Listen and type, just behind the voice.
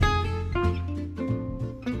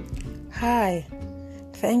Hi,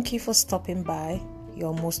 thank you for stopping by.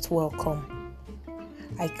 You're most welcome.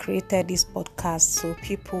 I created this podcast so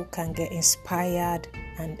people can get inspired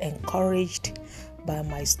and encouraged by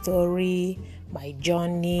my story, my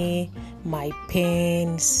journey, my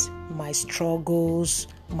pains, my struggles,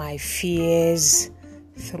 my fears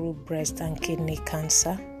through breast and kidney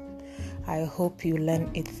cancer. I hope you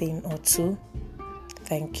learn a thing or two.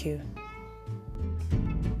 Thank you.